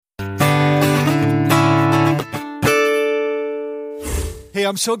Hey,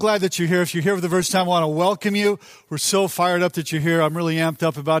 I'm so glad that you're here. If you're here for the first time, I want to welcome you. We're so fired up that you're here. I'm really amped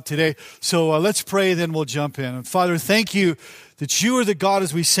up about today. So let's pray, then we'll jump in. And Father, thank you that you are the God,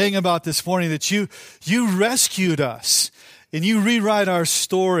 as we sang about this morning, that you rescued us and you rewrite our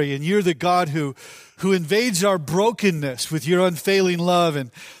story. And you're the God who invades our brokenness with your unfailing love.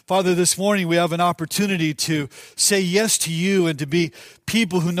 And Father, this morning we have an opportunity to say yes to you and to be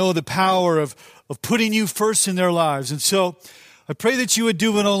people who know the power of putting you first in their lives. And so I pray that you would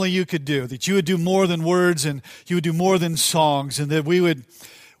do what only you could do, that you would do more than words and you would do more than songs, and that we would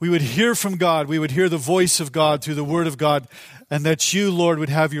hear from God, we would hear the voice of God through the Word of God, and that you, Lord, would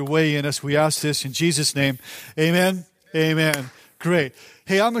have your way in us. We ask this in Jesus' name. Amen. Amen. Great.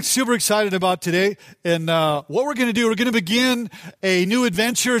 Hey, I'm super excited about today, and what we're going to do, we're going to begin a new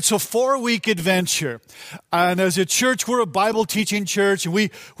adventure. It's a 4-week adventure, and as a church, we're a Bible teaching church, and we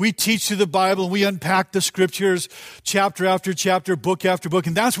teach through the Bible, and we unpack the scriptures chapter after chapter, book after book,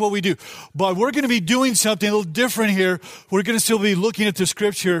 and that's what we do. But we're going to be doing something a little different here. We're going to still be looking at the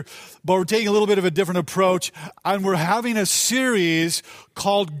scripture, but we're taking a little bit of a different approach, and we're having a series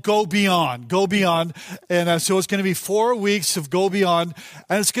called Go Beyond. Go Beyond. And so it's going to be 4 weeks of Go Beyond,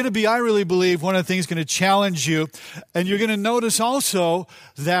 and it's going to be, I really believe, one of the things going to challenge you. And you're going to notice also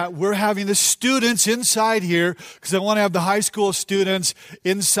that we're having the students inside here, because I want to have the high school students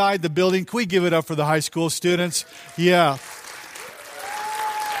inside the building. Can we give it up for the high school students? Yeah.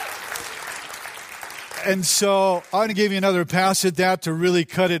 And so I'm going to give you another pass at that to really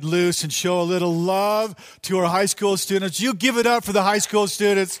cut it loose and show a little love to our high school students. You give it up for the high school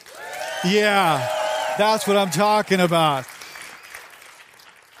students. Yeah, that's what I'm talking about.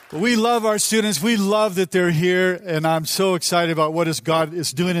 We love our students. We love that they're here, and I'm so excited about what God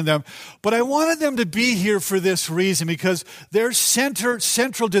is doing in them. But I wanted them to be here for this reason, because they're central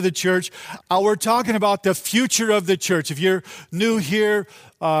to the church. We're talking about the future of the church. If you're new here,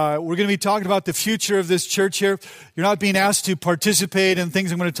 we're going to be talking about the future of this church here. You're not being asked to participate in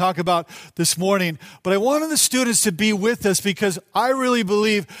things I'm going to talk about this morning. But I wanted the students to be with us, because I really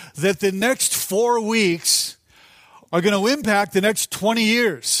believe that the next 4 weeks are going to impact the next 20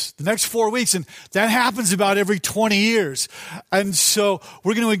 years, the next 4 weeks. And that happens about every 20 years. And so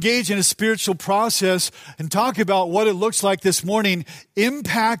we're going to engage in a spiritual process and talk about what it looks like this morning,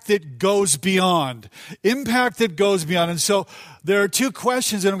 impact that goes beyond. Impact that goes beyond. And so there are 2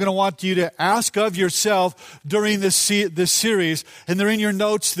 questions that I'm going to want you to ask of yourself during this series, and they're in your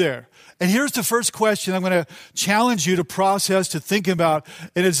notes there. And here's the first question I'm going to challenge you to process, to think about,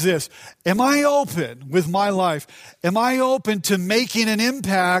 and it's this. Am I open with my life? Am I open to making an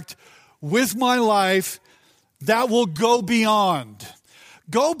impact with my life that will go beyond?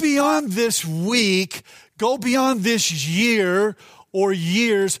 Go beyond this week, go beyond this year or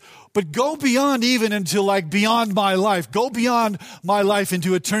years, but go beyond even into beyond my life. Go beyond my life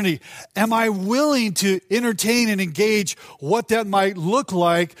into eternity. Am I willing to entertain and engage what that might look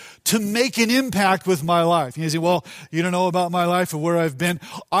like to make an impact with my life? You say, well, you don't know about my life or where I've been.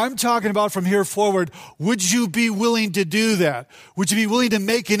 I'm talking about from here forward. Would you be willing to do that? Would you be willing to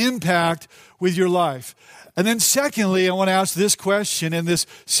make an impact with your life? And then secondly, I want to ask this question in this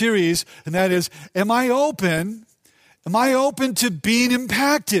series, and that is, am I open to being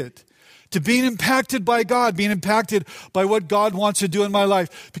impacted? To being impacted by God, being impacted by what God wants to do in my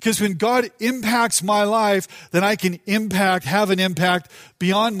life. Because when God impacts my life, then I can have an impact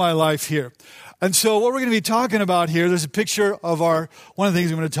beyond my life here. And so what we're going to be talking about here, there's a picture of one of the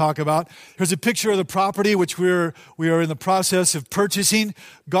things I'm going to talk about. There's a picture of the property which we are in the process of purchasing.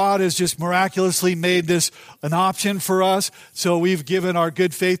 God has just miraculously made this an option for us. So we've given our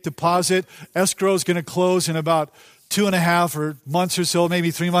good faith deposit. Escrow is going to close in about 2.5 months or so, maybe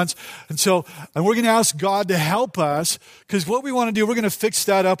 3 months. And we're going to ask God to help us, because what we want to do, we're going to fix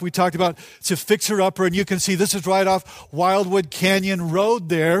that up. We talked about it's a fixer-upper, and you can see this is right off Wildwood Canyon Road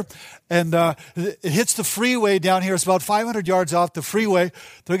there. And it hits the freeway down here. It's about 500 yards off the freeway.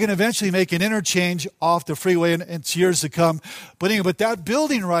 They're going to eventually make an interchange off the freeway, and it's years to come. But anyway, that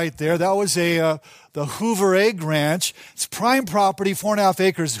building right there, that was the Hoover Egg Ranch. It's prime property, 4.5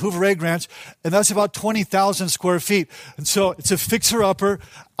 acres, Hoover Egg Ranch, and that's about 20,000 square feet. And so it's a fixer-upper.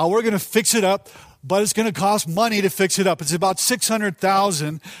 We're going to fix it up, but it's going to cost money to fix it up. It's about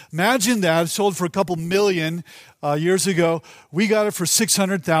 $600,000. Imagine that. It sold for a couple million years ago. We got it for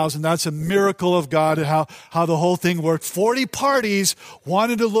 $600,000. That's a miracle of God and how the whole thing worked. 40 parties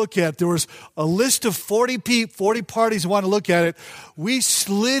wanted to look at it. There was a list of 40 parties who wanted to look at it. We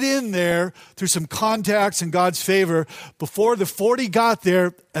slid in there through some contacts and God's favor before the 40 got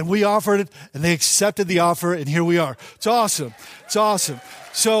there, and we offered it, and they accepted the offer, and here we are. It's awesome. It's awesome.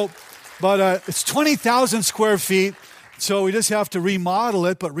 But it's 20,000 square feet. So we just have to remodel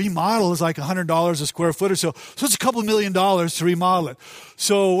it, but remodel is like $100 a square foot or so. So it's a couple $1 million to remodel it.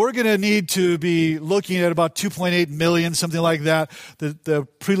 So we're going to need to be looking at about $2.8 million, something like that. The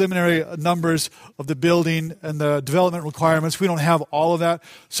preliminary numbers of the building and the development requirements, we don't have all of that.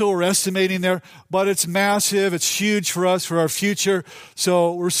 So we're estimating there, but it's massive. It's huge for us, for our future.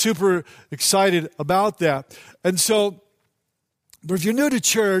 So we're super excited about that. And so, but if you're new to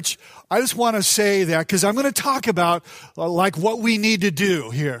church, I just want to say that because I'm going to talk about like what we need to do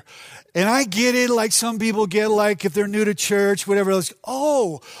here. And I get it, like some people get, like if they're new to church, whatever else.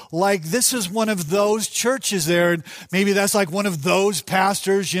 Oh, like this is one of those churches there, and maybe that's like one of those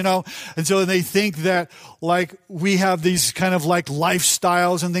pastors, you know. And so they think that like we have these kind of like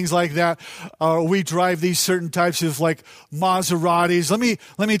lifestyles and things like that. We drive these certain types of like Maseratis.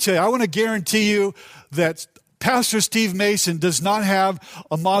 Let me tell you, I want to guarantee you that Pastor Steve Mason does not have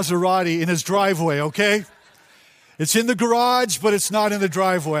a Maserati in his driveway, okay? It's in the garage, but it's not in the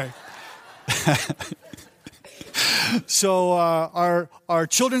driveway. So our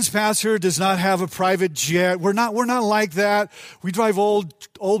children's pastor does not have a private jet. We're not like that. We drive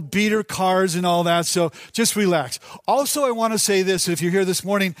old beater cars and all that. So just relax. Also, I want to say this: if you're here this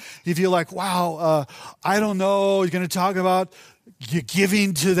morning, if you're like, wow, I don't know, you're going to talk about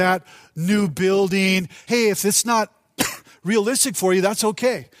giving to that new building. Hey, if it's not realistic for you, that's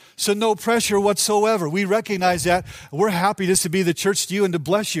okay. So no pressure whatsoever. We recognize that. We're happy just to be the church to you and to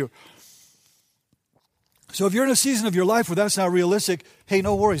bless you. So if you're in a season of your life where that's not realistic, hey,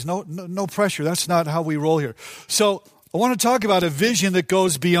 no worries, no pressure. That's not how we roll here. So I want to talk about a vision that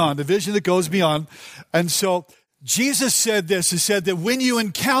goes beyond, a vision that goes beyond. And so Jesus said this. He said that when you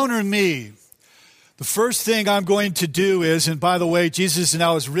encounter me, the first thing I'm going to do is, and by the way, Jesus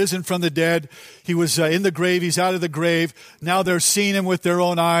now is risen from the dead. He was in the grave. He's out of the grave. Now they're seeing him with their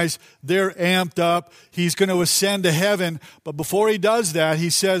own eyes. They're amped up. He's going to ascend to heaven. But before he does that,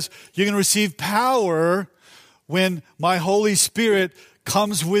 he says, you're going to receive power when my Holy Spirit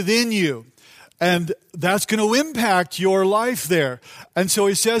comes within you. And that's going to impact your life there. And so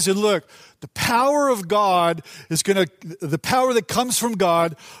he says, and look, the power of God is the power that comes from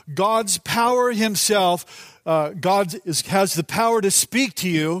God, God's power himself, has the power to speak to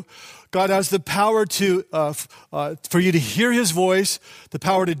you. God has the power for you to hear his voice, the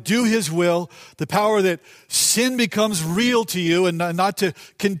power to do his will, the power that sin becomes real to you and not to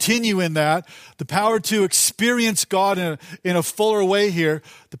continue in that, the power to experience God in a fuller way here.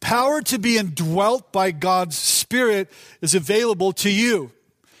 The power to be indwelt by God's Spirit is available to you.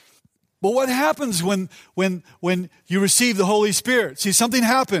 But what happens when you receive the Holy Spirit? See, something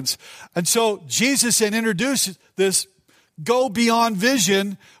happens. And so Jesus then introduced this go beyond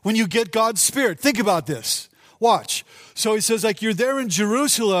vision when you get God's Spirit. Think about this. Watch. So he says, like, you're there in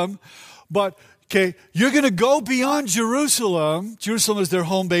Jerusalem, but, okay, you're going to go beyond Jerusalem. Jerusalem is their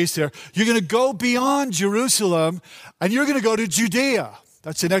home base there. You're going to go beyond Jerusalem, and you're going to go to Judea.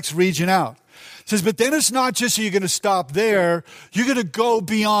 That's the next region out. It says, but then it's not just you're going to stop there. You're going to go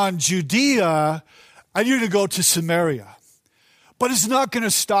beyond Judea, and you're going to go to Samaria. But it's not going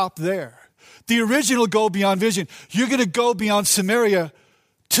to stop there. The original go beyond vision, you're going to go beyond Samaria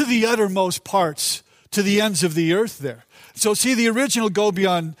to the uttermost parts, to the ends of the earth there. So see, the original go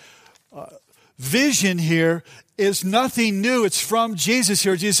beyond vision here is nothing new. It's from Jesus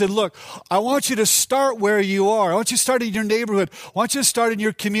here. Jesus said, look, I want you to start where you are. I want you to start in your neighborhood. I want you to start in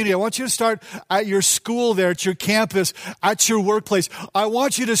your community. I want you to start at your school there, at your campus, at your workplace. I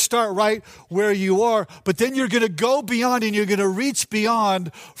want you to start right where you are. But then you're going to go beyond and you're going to reach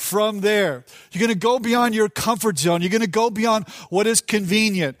beyond from there. You're going to go beyond your comfort zone. You're going to go beyond what is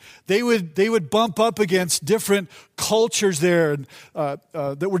convenient. They would bump up against different cultures there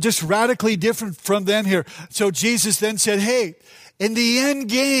that were just radically different from them here. So Jesus then said, hey, in the end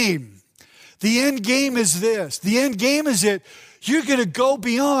game is this. The end game is that you're going to go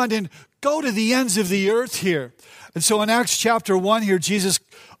beyond and go to the ends of the earth here. And so in Acts chapter 1 here, Jesus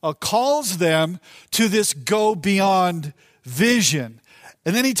calls them to this go beyond vision.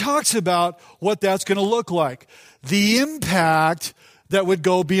 And then he talks about what that's going to look like. The impact that would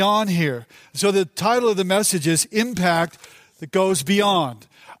go beyond here. So the title of the message is Impact That Goes Beyond.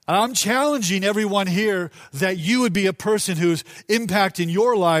 I'm challenging everyone here that you would be a person whose impact in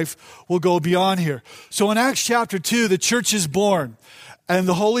your life will go beyond here. So in Acts chapter 2, the church is born, and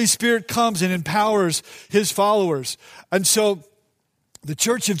the Holy Spirit comes and empowers his followers. And so The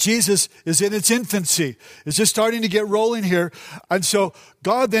Church of Jesus is in its infancy. It's just starting to get rolling here. And so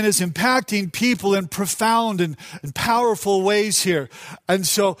God then is impacting people in profound and powerful ways here. And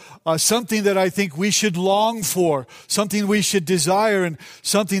so something that I think we should long for, something we should desire, and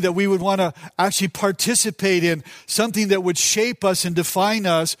something that we would want to actually participate in, something that would shape us and define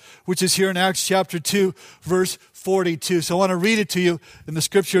us, which is here in Acts chapter 2, verse 42. So I want to read it to you, and the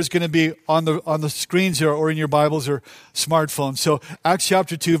scripture is going to be on the screens here or in your Bibles or smartphones. So Acts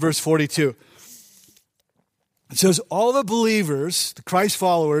chapter 2, verse 42. It says, all the believers, the Christ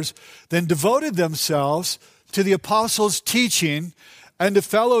followers, then devoted themselves to the apostles' teaching and to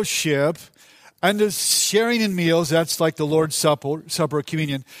fellowship and to sharing in meals, that's like the Lord's Supper,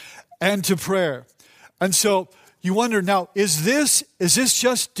 communion, and to prayer. And so you wonder, now, is this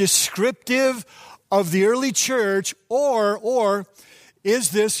just descriptive of the early church, or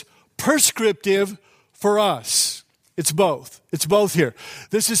is this prescriptive for us? It's both. It's both here.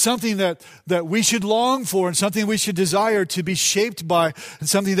 This is something that we should long for and something we should desire to be shaped by, and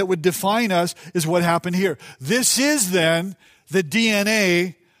something that would define us is what happened here. This is then the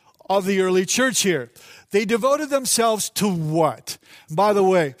DNA of the early church here. They devoted themselves to what? By the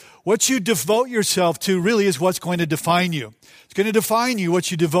way, what you devote yourself to really is what's going to define you. It's going to define you, what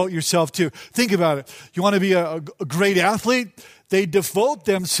you devote yourself to. Think about it. You want to be a great athlete? They devote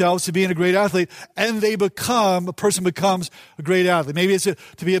themselves to being a great athlete, and a person becomes a great athlete. Maybe it's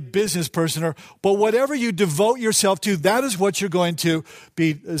to be a business person, but whatever you devote yourself to, that is what you're going to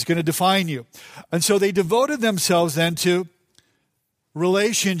be, is going to define you. And so they devoted themselves then to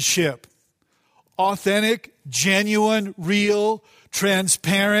relationship. Authentic, genuine, real,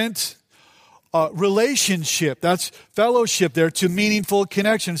 transparent relationship. That's fellowship there, to meaningful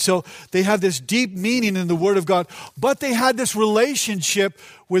connection. So they had this deep meaning in the Word of God, but they had this relationship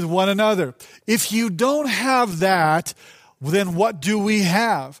with one another. If you don't have that, then what do we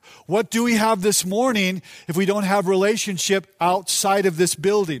have? What do we have this morning if we don't have relationship outside of this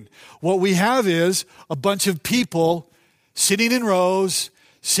building? What we have is a bunch of people sitting in rows,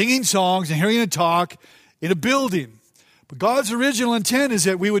 singing songs and hearing a talk in a building. But God's original intent is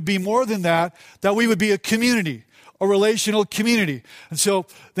that we would be more than that we would be a community, a relational community. And so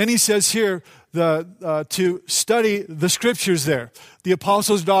then he says here to study the scriptures there, the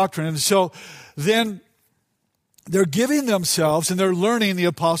apostles' doctrine. And so then they're giving themselves and they're learning the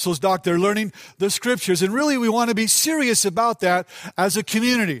apostles' doctrine. They're learning the scriptures. And really we want to be serious about that as a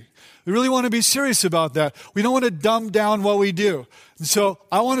community. We really want to be serious about that. We don't want to dumb down what we do. And so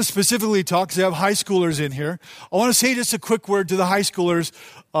I want to specifically talk, because I have high schoolers in here. I want to say just a quick word to the high schoolers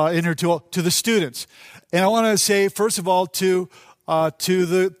in here, to the students. And I want to say, first of all, to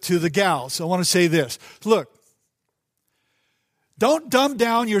the gals, I want to say this. Look, don't dumb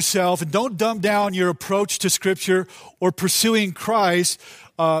down yourself and don't dumb down your approach to Scripture or pursuing Christ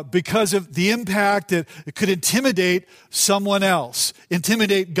because of the impact that it could intimidate someone else,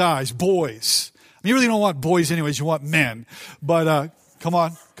 intimidate guys, boys. I mean, you really don't want boys anyways, you want men. But come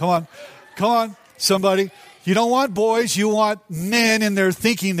on, somebody. You don't want boys, you want men in their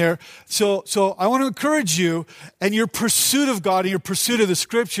thinking there. So I want to encourage you in your pursuit of God and your pursuit of the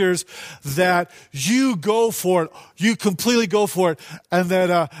Scriptures that you go for it. You completely go for it. And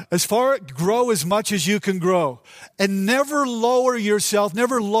that grow as much as you can grow. And never lower yourself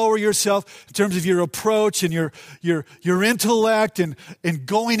in terms of your approach and your intellect and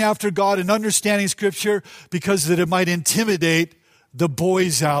going after God and understanding Scripture, because that it might intimidate the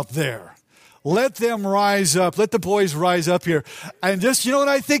boys out there. Let them rise up. Let the boys rise up here. And just, you know what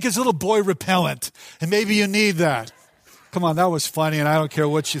I think is a little boy repellent. And maybe you need that. Come on, that was funny, and I don't care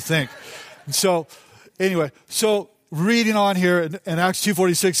what you think. And so, anyway, reading on here, in Acts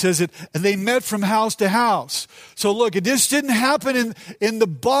 2:46 says it, and they met from house to house. So look, it just didn't happen in the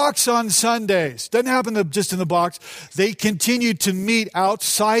box on Sundays. Doesn't happen just in the box. They continued to meet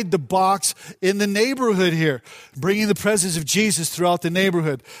outside the box in the neighborhood here, bringing the presence of Jesus throughout the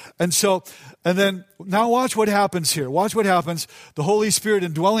neighborhood. And then, now watch what happens here. Watch what happens. The Holy Spirit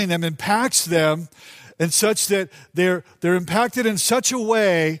indwelling them impacts them in such that they're impacted in such a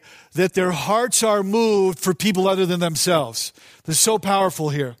way that their hearts are moved for people other than themselves. This is so powerful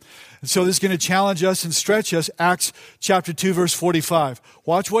here. And so this is going to challenge us and stretch us. Acts chapter 2, verse 45.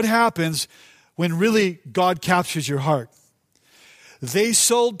 Watch what happens when really God captures your heart. They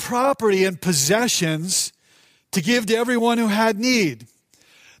sold property and possessions to give to everyone who had need.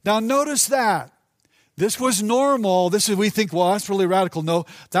 Now notice that. This was normal. We think, well, that's really radical. No,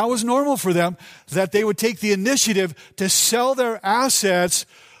 that was normal for them, that they would take the initiative to sell their assets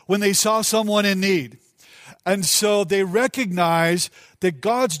when they saw someone in need. And so they recognize that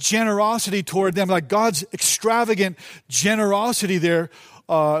God's generosity toward them, like God's extravagant generosity there,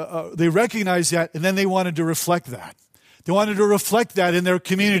 they recognize that, and then they wanted to reflect that. They wanted to reflect that in their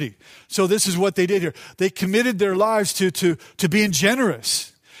community. So this is what they did here. They committed their lives to being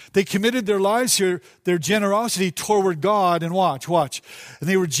generous. They committed their lives here, their generosity toward God, and watch. And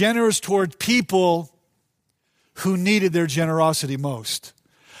they were generous toward people who needed their generosity most.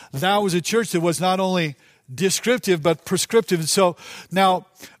 That was a church that was not only descriptive but prescriptive. And so now,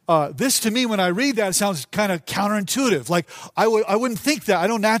 this to me, when I read that, it sounds kind of counterintuitive. Like I wouldn't think that. I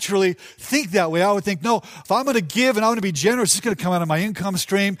don't naturally think that way. I would think, no, if I'm going to give and I'm going to be generous, it's going to come out of my income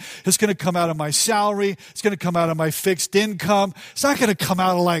stream. It's going to come out of my salary. It's going to come out of my fixed income. It's not going to come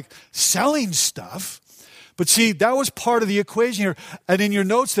out of like selling stuff. But see, that was part of the equation here. And in your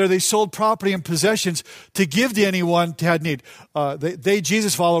notes there, they sold property and possessions to give to anyone who had need.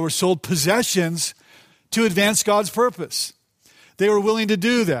 Jesus followers, sold possessions to advance God's purpose. They were willing to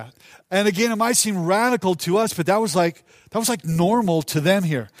do that. And again, it might seem radical to us, but that was like normal to them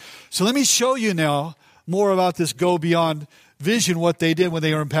here. So let me show you now more about this go beyond vision, what they did when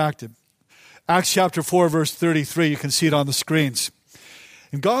they were impacted. Acts chapter 4, verse 33, you can see it on the screens.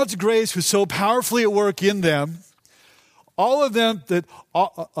 And God's grace was so powerfully at work in them, all that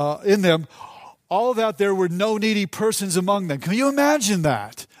there were no needy persons among them. Can you imagine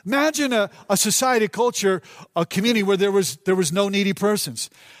that? Imagine a society, a culture, a community where there was no needy persons.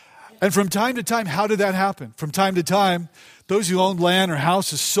 And from time to time, how did that happen? From time to time, those who owned land or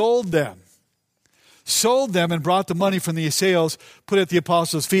houses sold them and brought the money from the sales, put it at the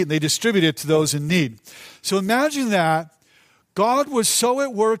apostles' feet, and they distributed it to those in need. So imagine that. God was so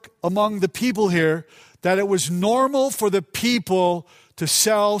at work among the people here that it was normal for the people to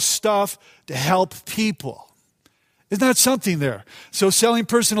sell stuff to help people. Isn't that something there? So selling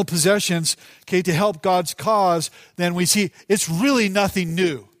personal possessions, to help God's cause, then we see it's really nothing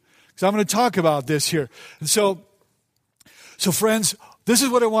new. So I'm going to talk about this here. And so friends, this is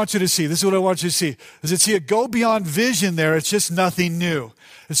what I want you to see. This is what I want you to see. Is it see it go beyond vision there? It's just nothing new.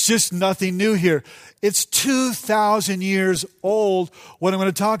 It's just nothing new here. It's 2,000 years old, what I'm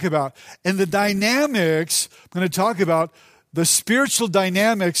going to talk about. And the dynamics, I'm going to talk about the spiritual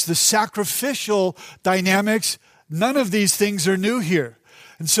dynamics, the sacrificial dynamics. None of these things are new here.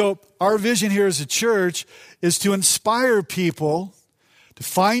 And so our vision here as a church is to inspire people to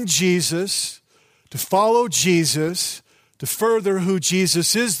find Jesus, to follow Jesus, to further who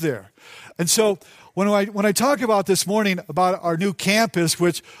Jesus is there. And so when I talk about this morning about our new campus,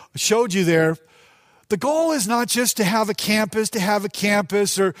 which I showed you there, the goal is not just to have a campus,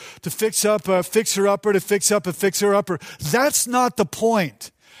 or to fix up a fixer-upper, to fix up a fixer-upper. That's not the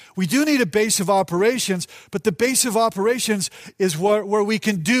point. We do need a base of operations, but the base of operations is where we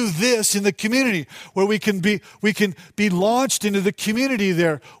can do this in the community, where we can be launched into the community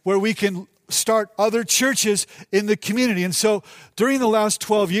there, where we can start other churches in the community. And so during the last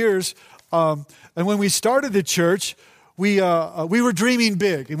 12 years, and when we started the church, we were dreaming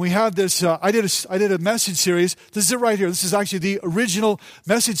big, and we had this. I did a message series. This is it right here. This is actually the original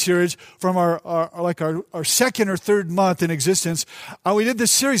message series from our second or third month in existence. We did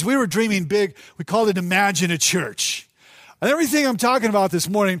this series. We were dreaming big. We called it Imagine a Church. And everything I'm talking about this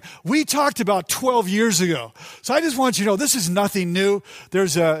morning, we talked about 12 years ago. So I just want you to know this is nothing new.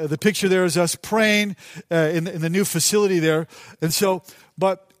 There's the picture there is us praying in the new facility there, and so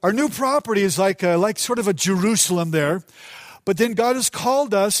but. Our new property is like sort of a Jerusalem there. But then God has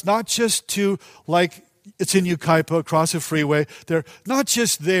called us not just to, like, it's in Yucaipa, across the freeway. They're not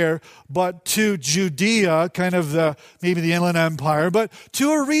just there, but to Judea, kind of maybe the Inland Empire, but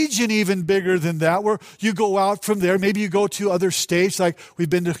to a region even bigger than that, where you go out from there. Maybe you go to other states, like we've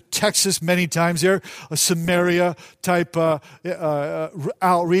been to Texas many times there, a Samaria type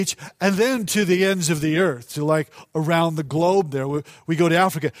outreach, and then to the ends of the earth, to like around the globe there. We go to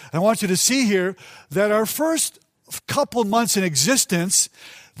Africa. I want you to see here that our first couple months in existence,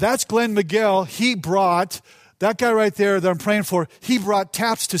 that's Glenn Miguel. He brought, that guy right there that I'm praying for, he brought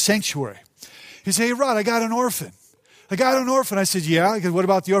taps to Sanctuary. He said, "Hey, Rod, I got an orphan. I said, "Yeah." He goes, "What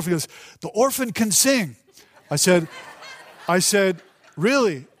about the orphan?" He goes, "The orphan can sing." I said,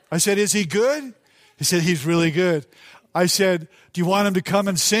 "Really?" I said, "Is he good?" He said, "He's really good." I said, "Do you want him to come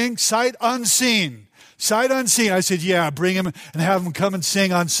and sing?" Sight unseen. I said, "Yeah, bring him and have him come and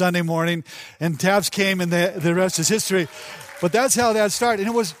sing on Sunday morning." And taps came, and the rest is history. But that's how that started.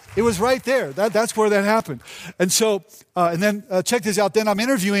 And it was right there. That's where that happened. And so, and then check this out. Then I'm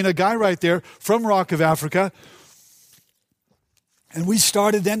interviewing a guy right there from Rock of Africa. And we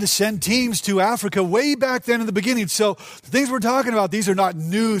started then to send teams to Africa way back then in the beginning. So the things we're talking about, these are not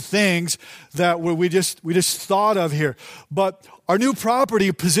new things that we just thought of here. But our new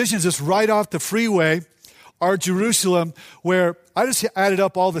property positions us right off the freeway, our Jerusalem, where I just added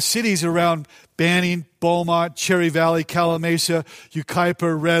up all the cities around Banning, Beaumont, Cherry Valley, Calimesa,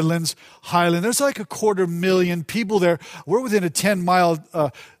 Yucaipa, Redlands, Highland. There's like 250,000 people there. We're within a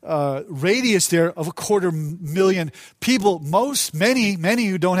 10-mile radius there of 250,000 people, many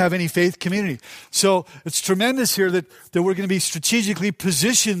who don't have any faith community. So it's tremendous here that we're going to be strategically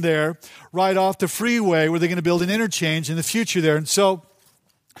positioned there right off the freeway where they're going to build an interchange in the future there. And so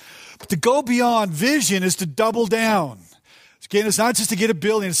to go beyond vision is to double down. Again, it's not just to get a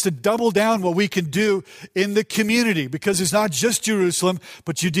building, it's to double down what we can do in the community, because it's not just Jerusalem,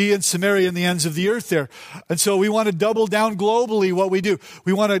 but Judea and Samaria and the ends of the earth there. And so we want to double down globally what we do.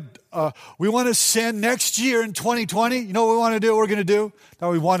 We want to send next year in 2020, you know what we want to do, we're going to do? Not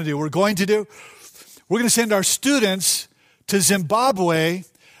what we want to do, we're going to do. We're going to send our students to Zimbabwe,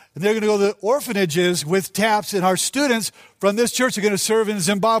 and they're going to go to the orphanages with TAPS, and our students from this church are going to serve in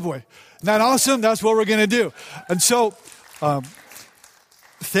Zimbabwe. Isn't that awesome? That's what we're going to do. And so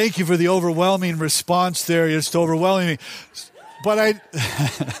thank you for the overwhelming response there. You're just overwhelming me. But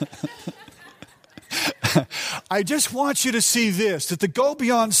I just want you to see this, that the Go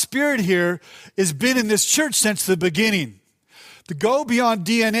Beyond spirit here has been in this church since the beginning. The Go Beyond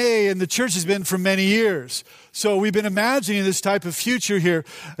DNA in the church has been for many years. So we've been imagining this type of future here.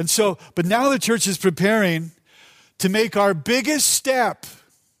 And so, but now the church is preparing to make our biggest step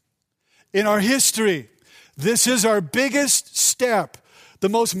in our history. This is our biggest step, the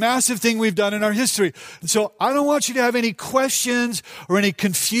most massive thing we've done in our history. And so I don't want you to have any questions or any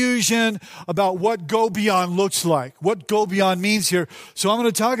confusion about what Go Beyond looks like, what Go Beyond means here. So I'm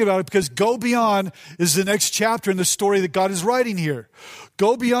going to talk about it because Go Beyond is the next chapter in the story that God is writing here.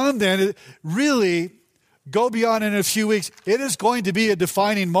 Go Beyond then, really, Go Beyond in a few weeks. It is going to be a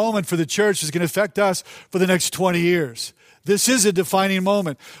defining moment for the church. It's going to affect us for the next 20 years. This is a defining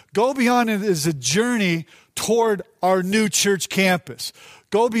moment. Go Beyond is a journey toward our new church campus.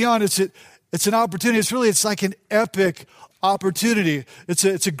 Go Beyond, it's an opportunity. It's like an epic opportunity. It's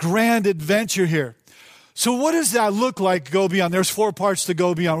a grand adventure here. So what does that look like, Go Beyond? There's 4 parts to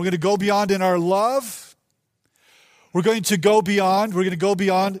Go Beyond. We're going to go beyond in our love. We're going to go beyond. We're going to go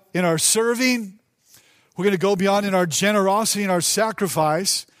beyond in our serving. We're going to go beyond in our generosity and our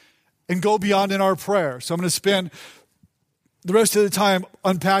sacrifice, and go beyond in our prayer. So I'm going to spend the rest of the time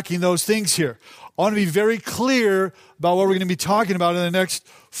unpacking those things here. I want to be very clear about what we're going to be talking about in the next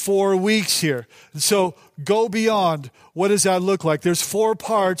 4 weeks here. And so, go beyond. What does that look like? There's 4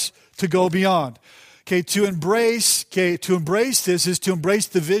 parts to go beyond. To embrace this is to embrace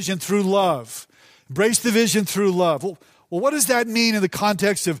the vision through love. Embrace the vision through love. Well, what does that mean in the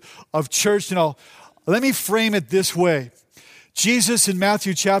context of church? Let me frame it this way. Jesus in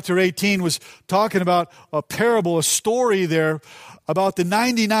Matthew chapter 18 was talking about a parable, a story there about the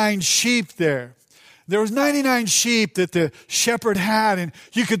 99 sheep there. There was 99 sheep that the shepherd had, and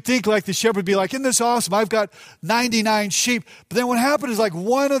you could think like the shepherd would be like, isn't this awesome? I've got 99 sheep. But then what happened is like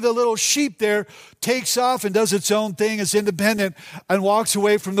one of the little sheep there takes off and does its own thing, is independent, and walks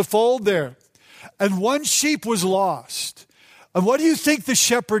away from the fold there. And one sheep was lost. And what do you think the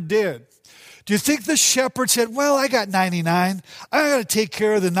shepherd did? Do you think the shepherd said, well, I got 99. I got to take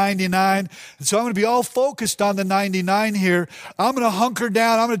care of the 99. And so I'm going to be all focused on the 99 here. I'm going to hunker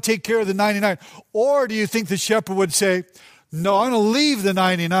down. I'm going to take care of the 99. Or do you think the shepherd would say, no, I'm going to leave the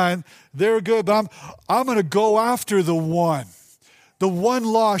 99. They're good, but I'm going to go after the one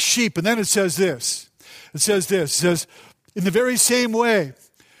lost sheep. And then it says this. It says, in the very same way,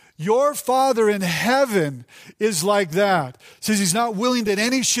 your Father in heaven is like that. It says he's not willing that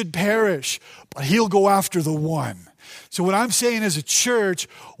any should perish, but he'll go after the one. So what I'm saying as a church,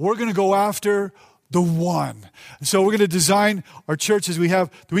 we're going to go after the one. And so we're going to design our church as we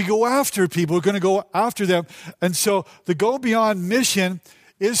go after people. We're going to go after them. And so the Go Beyond mission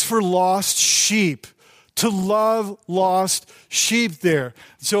is for lost sheep, to love lost sheep there.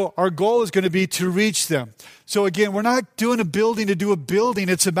 So our goal is going to be to reach them. So again, we're not doing a building to do a building.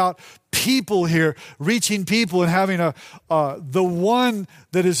 It's about people here, reaching people and having the one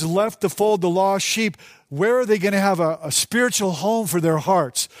that has left the fold, the lost sheep. Where are they going to have a spiritual home for their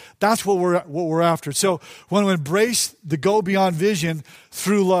hearts? That's what we're after. So we want to embrace the Go Beyond vision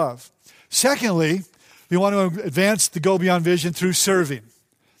through love. Secondly, we want to advance the Go Beyond vision through serving.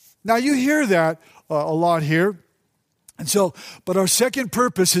 Now you hear that a lot here. And so, but our second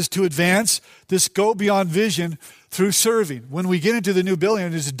purpose is to advance this go beyond vision through serving. When we get into the new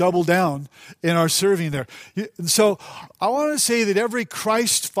building, just double down in our serving there. And so I want to say that every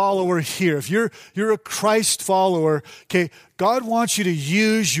Christ follower here, if you're a Christ follower, okay, God wants you to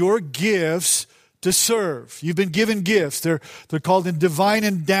use your gifts to serve. You've been given gifts. They're called in divine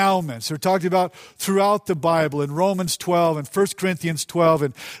endowments. They're talked about throughout the Bible in Romans 12 and 1 Corinthians 12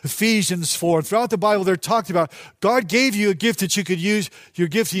 and Ephesians 4. And throughout the Bible, they're talked about. God gave you a gift that you could use your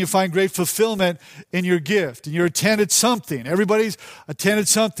gift and you find great fulfillment in your gift. And you attended something. Everybody's attended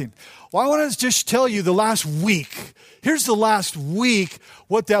something. Well, I want to just tell you the last week. Here's the last week,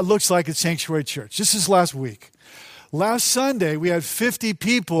 what that looks like at Sanctuary Church. This is last week. Last Sunday, we had 50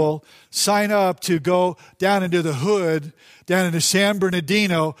 people sign up to go down into the hood, down into San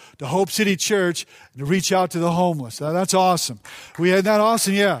Bernardino, to Hope City Church, and to reach out to the homeless. Now, that's awesome. Isn't that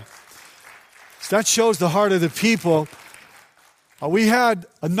awesome? Yeah. So that shows the heart of the people. We had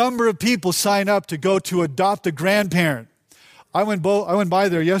a number of people sign up to go to adopt a grandparent. I went by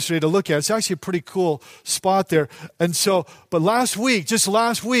there yesterday to look at it. It's actually a pretty cool spot there. And so, but just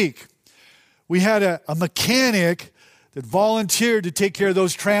last week, we had a mechanic that volunteered to take care of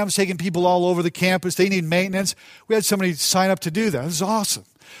those trams, taking people all over the campus. They need maintenance. We had somebody sign up to do that. This is awesome.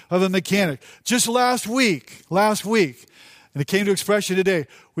 Of a mechanic. Just last week, and it came to expression today,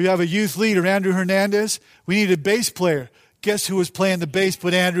 we have a youth leader, Andrew Hernandez. We need a bass player. Guess who was playing the bass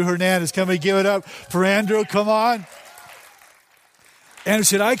but Andrew Hernandez? Can we give it up for Andrew? Come on. Andrew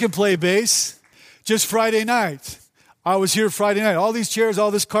said, I can play bass. Just Friday night. I was here Friday night. All these chairs, all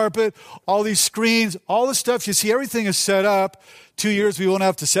this carpet, all these screens, all the stuff you see, everything is set up. 2 years we won't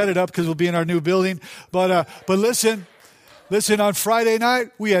have to set it up because we'll be in our new building. But listen, on Friday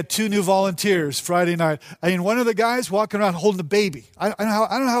night, we had 2 new volunteers Friday night. I mean, one of the guys walking around holding a baby. I don't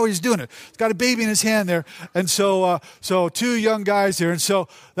know how he's doing it. He's got a baby in his hand there. And so 2 young guys there. And so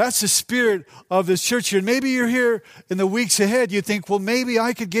that's the spirit of this church here. And maybe you're here in the weeks ahead. You think, well, maybe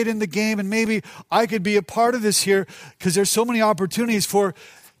I could get in the game and maybe I could be a part of this here because there's so many opportunities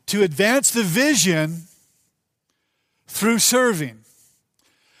to advance the vision through serving.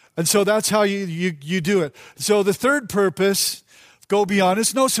 And so that's how you do it. So the third purpose, go beyond,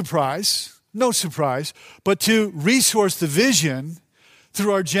 it's no surprise, but to resource the vision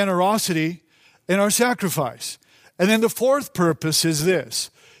through our generosity and our sacrifice. And then the fourth purpose is this,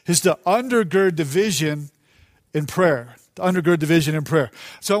 is to undergird the vision in prayer. To undergird the vision in prayer.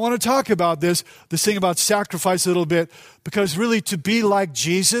 So I want to talk about this thing about sacrifice a little bit, because really to be like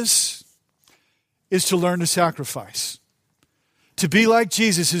Jesus is to learn to sacrifice. To be like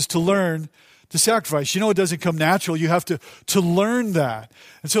Jesus is to learn to sacrifice. You know, it doesn't come natural. You have to learn that.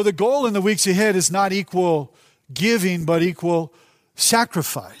 And so the goal in the weeks ahead is not equal giving, but equal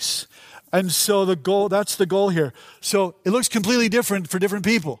sacrifice. And so that's the goal here. So it looks completely different for different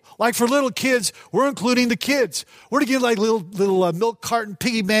people. Like for little kids, we're including the kids. We're going to give like little milk carton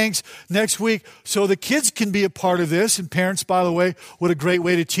piggy banks next week so the kids can be a part of this. And parents, by the way, what a great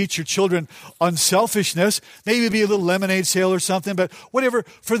way to teach your children unselfishness. Maybe be a little lemonade sale or something, but whatever.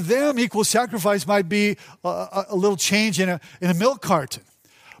 For them, equal sacrifice might be a little change in a milk carton.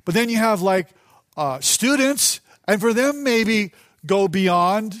 But then you have like students, and for them maybe go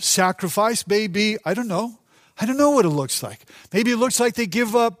beyond sacrifice. Maybe, I don't know what it looks like. Maybe it looks like they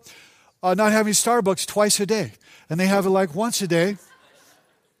give up not having Starbucks twice a day, and they have it like once a day.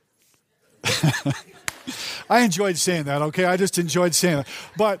 I enjoyed saying that, okay? I just enjoyed saying that.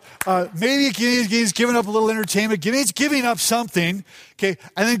 But maybe he's giving up a little entertainment. He's giving up something, okay?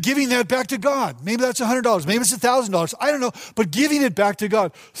 And then giving that back to God. Maybe that's $100. Maybe it's $1,000. I don't know. But giving it back to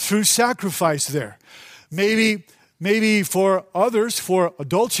God through sacrifice there. Maybe for others, for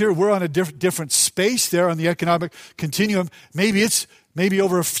adults here, we're on a different space there on the economic continuum. Maybe it's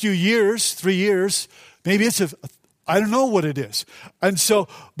over a few years, 3 years. Maybe it's I don't know what it is. And so,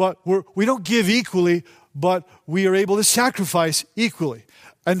 but we don't give equally, but we are able to sacrifice equally.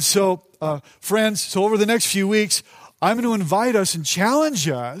 And so, friends, so over the next few weeks, I'm going to invite us and challenge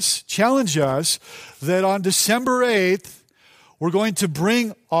us that on December 8th, we're going to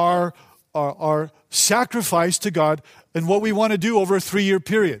bring our sacrifice to God and what we want to do over a 3-year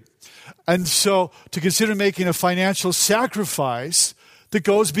period. And so to consider making a financial sacrifice that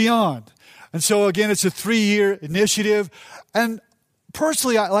goes beyond. And so again, it's a 3-year initiative. And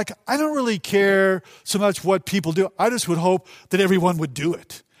personally, I don't really care so much what people do. I just would hope that everyone would do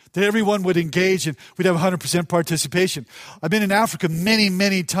it, that everyone would engage and we'd have 100% participation. I've been in Africa many,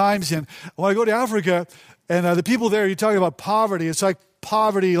 many times. And when I go to Africa and the people there, you're talking about poverty. It's like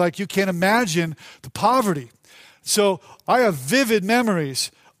poverty, like you can't imagine the poverty. So I have vivid memories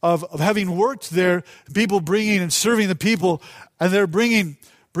of having worked there, people bringing and serving the people, and they're bringing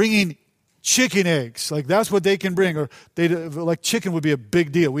chicken eggs. Like that's what they can bring. Or like chicken would be a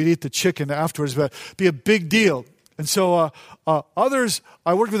big deal. We'd eat the chicken afterwards, but it'd be a big deal. And so others,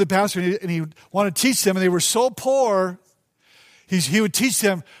 I worked with a pastor, and he wanted to teach them, and they were so poor, he would teach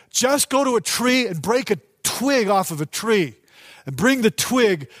them, just go to a tree and break a twig off of a tree, and bring the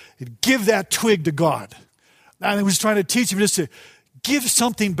twig and give that twig to God. And he was trying to teach them just to give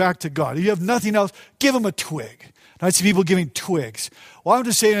something back to God. If you have nothing else, give them a twig. And I see people giving twigs. Well, I'm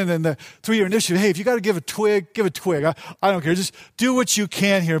just saying in the 3-year initiative, hey, if you got to give a twig, give a twig. I don't care. Just do what you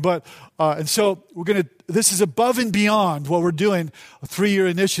can here. But and so this is above and beyond what we're doing, a 3-year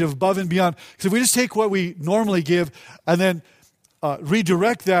initiative above and beyond. Because if we just take what we normally give and then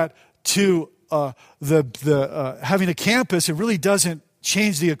redirect that to having a campus, it really doesn't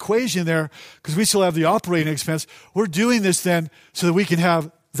change the equation there because we still have the operating expense. We're doing this then so that we can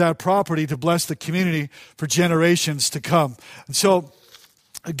have that property to bless the community for generations to come. And so,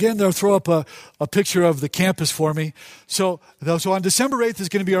 again, they'll throw up a picture of the campus for me. So on December 8th is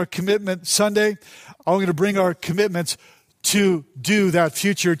going to be our commitment Sunday. I'm going to bring our commitments to do that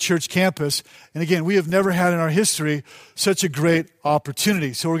future church campus. And again, we have never had in our history such a great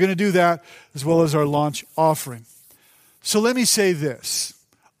opportunity. So we're going to do that as well as our launch offering. So let me say this.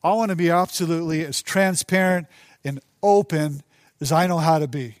 I want to be absolutely as transparent and open as I know how to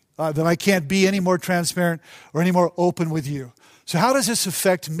be. That I can't be any more transparent or any more open with you. So how does this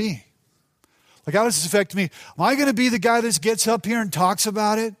affect me? Like, how does this affect me? Am I going to be the guy that gets up here and talks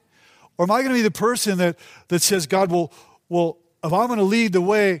about it? Or am I going to be the person that says, God, well, if I'm going to lead the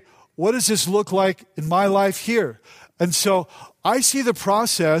way, what does this look like in my life here? And so I see the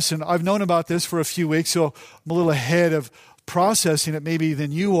process, and I've known about this for a few weeks, so I'm a little ahead of processing it maybe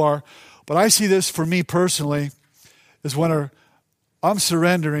than you are. But I see this for me personally is when I'm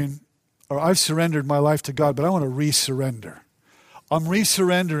surrendering, or I've surrendered my life to God, but I want to re-surrender. I'm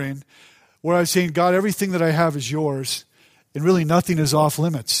re-surrendering where I'm saying, God, everything that I have is yours, and really nothing is off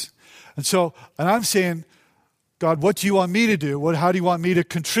limits. And I'm saying, God, what do you want me to do? How do you want me to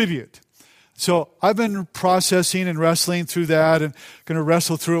contribute? So I've been processing and wrestling through that and going to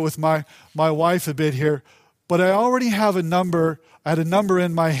wrestle through it with my wife a bit here. But I already have a number. I had a number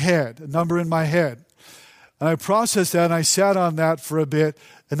in my head. And I processed that, and I sat on that for a bit,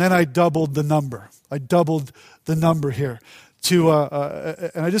 and then I doubled the number. Here.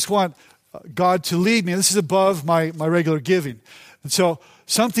 And I just want God to lead me. This is above my regular giving. And so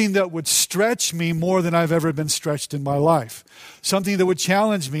something that would stretch me more than I've ever been stretched in my life. Something that would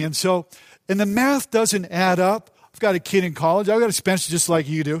challenge me. And the math doesn't add up. I've got a kid in college. I've got expenses just like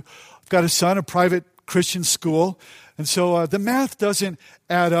you do. I've got a son, a private Christian school. And so the math doesn't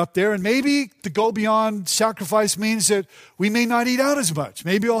add up there. And maybe to go beyond sacrifice means that we may not eat out as much.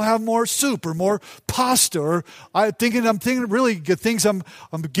 Maybe I'll have more soup or more pasta. Or I'm thinking really good things I'm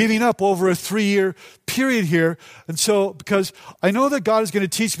giving up over a 3-year period here. And so because I know that God is going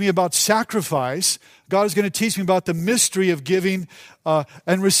to teach me about sacrifice. God is going to teach me about the mystery of giving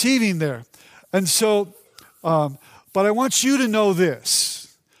and receiving there. And so, but I want you to know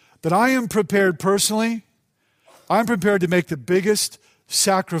this, that I am prepared personally. I'm prepared to make the biggest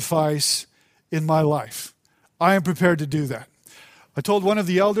sacrifice in my life. I am prepared to do that. I told one of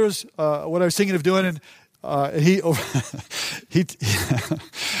the elders what I was thinking of doing, and he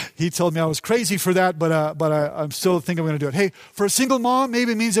told me I was crazy for that, but I'm still thinking I'm going to do it. Hey, for a single mom,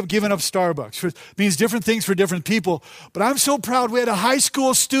 maybe it means I've given up Starbucks. It means different things for different people. But I'm so proud. We had a high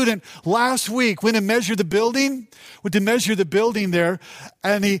school student last week went to measure the building there,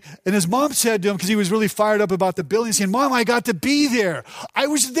 and his mom said to him, because he was really fired up about the building, saying, Mom, I got to be there. I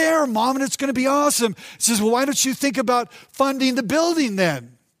was there, Mom, and it's going to be awesome. He says, well, why don't you think about funding the building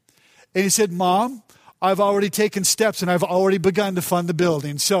then? And he said, Mom, I've already taken steps and I've already begun to fund the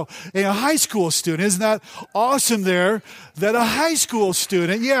building. So a high school student, isn't that awesome there? That a high school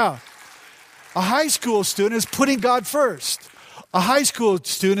student, a high school student is putting God first. A high school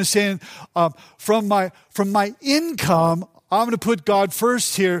student is saying, from my income, I'm going to put God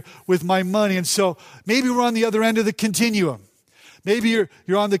first here with my money. And so maybe we're on the other end of the continuum. Maybe you're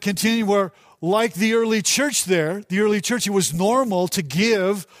on the continuum where, like the early church there, it was normal to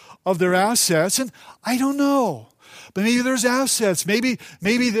give of their assets, and I don't know. But maybe there's assets. Maybe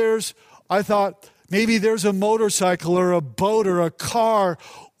there's a motorcycle or a boat or a car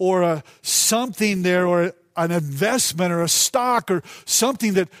or something there, or an investment or a stock or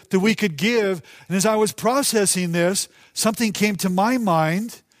something that we could give. And as I was processing this, something came to my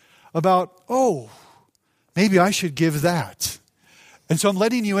mind about, maybe I should give that. And so I'm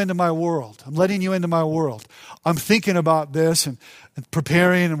letting you into my world. I'm thinking about this, and and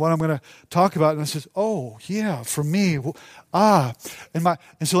preparing and what I'm going to talk about. And I says, oh, yeah, for me. And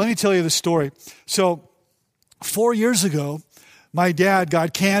so let me tell you the story. So 4 years ago, my dad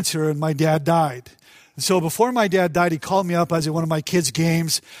got cancer and my dad died. And so before my dad died, he called me up. I was at one of my kids'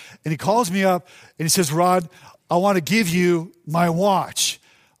 games. And he calls me up and he says, Rod, I want to give you my watch.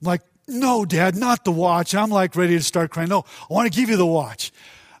 I'm like, no, Dad, not the watch. I'm like ready to start crying. No, I want to give you the watch.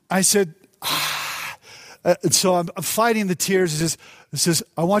 I said, And so I'm fighting the tears. He says,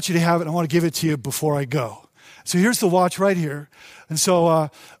 I want you to have it. I want to give it to you before I go. So here's the watch right here. And so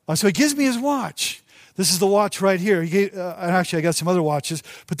he gives me his watch. This is the watch right here. And actually, I got some other watches,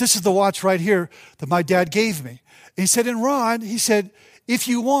 but this is the watch right here that my dad gave me. And he said, and Ron, he said, if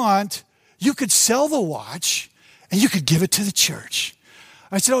you want, you could sell the watch and you could give it to the church.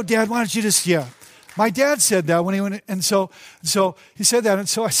 I said, oh, Dad, why don't you just, yeah. My dad said that when he went, and so he said that. And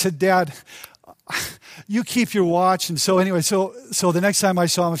so I said, Dad, you keep your watch. And so anyway, so the next time I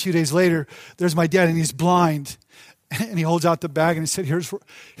saw him a few days later, there's my dad and he's blind. And he holds out the bag and he said, here,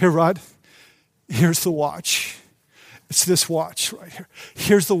 Rod, here's the watch. It's this watch right here.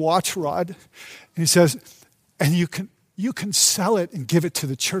 Here's the watch, Rod. And he says, and you can sell it and give it to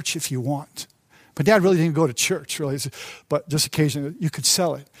the church if you want. My dad really didn't go to church, really, but just occasionally you could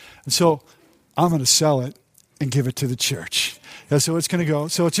sell it. And so I'm going to sell it and give it to the church. That's how it's going to go.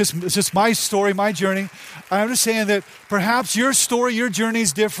 So it's just my story, my journey. I'm just saying that perhaps your story, your journey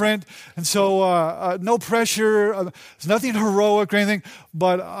is different. And so no pressure. There's nothing heroic or anything.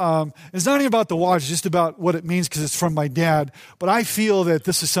 But it's not even about the watch. It's just about what it means because it's from my dad. But I feel that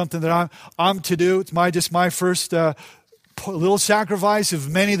this is something that I'm to do. It's my first little sacrifice of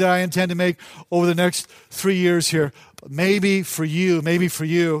many that I intend to make over the next 3 years here. But maybe for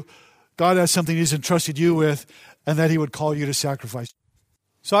you, God has something He's entrusted you with, and that He would call you to sacrifice.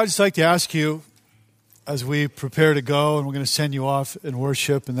 So I'd just like to ask you, as we prepare to go, and we're going to send you off in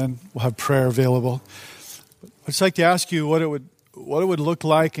worship, and then we'll have prayer available. I'd just like to ask you what it would look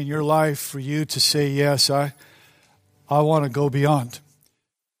like in your life for you to say, yes, I want to go beyond.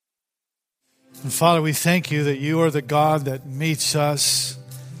 And Father, we thank you that you are the God that meets us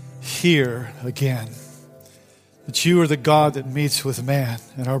here again. That you are the God that meets with man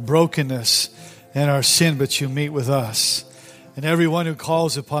and our brokenness and our sin, but you meet with us. And everyone who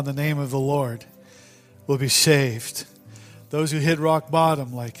calls upon the name of the Lord will be saved. Those who hit rock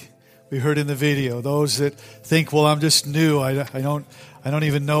bottom, like we heard in the video. Those that think, well, I'm just new. I don't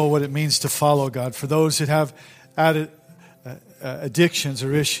even know what it means to follow God. For those that have addictions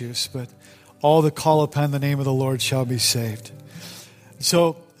or issues, but all that call upon the name of the Lord shall be saved.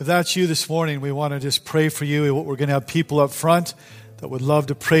 So if that's you this morning, we want to just pray for you. We're going to have people up front that would love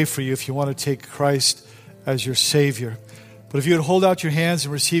to pray for you if you want to take Christ as your Savior. But if you would hold out your hands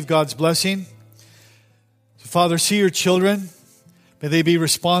and receive God's blessing. So Father, see your children. May they be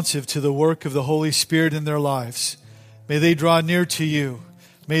responsive to the work of the Holy Spirit in their lives. May they draw near to you.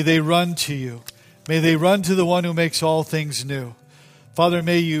 May they run to you. May they run to the one who makes all things new. Father,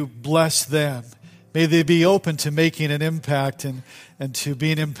 may you bless them. May they be open to making an impact and to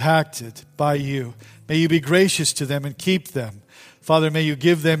being impacted by you. May you be gracious to them and keep them. Father, may you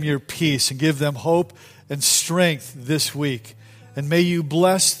give them your peace and give them hope and strength this week. And may you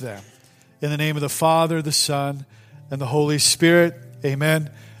bless them. In the name of the Father, the Son, and the Holy Spirit.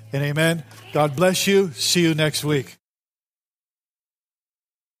 Amen and amen. God bless you. See you next week.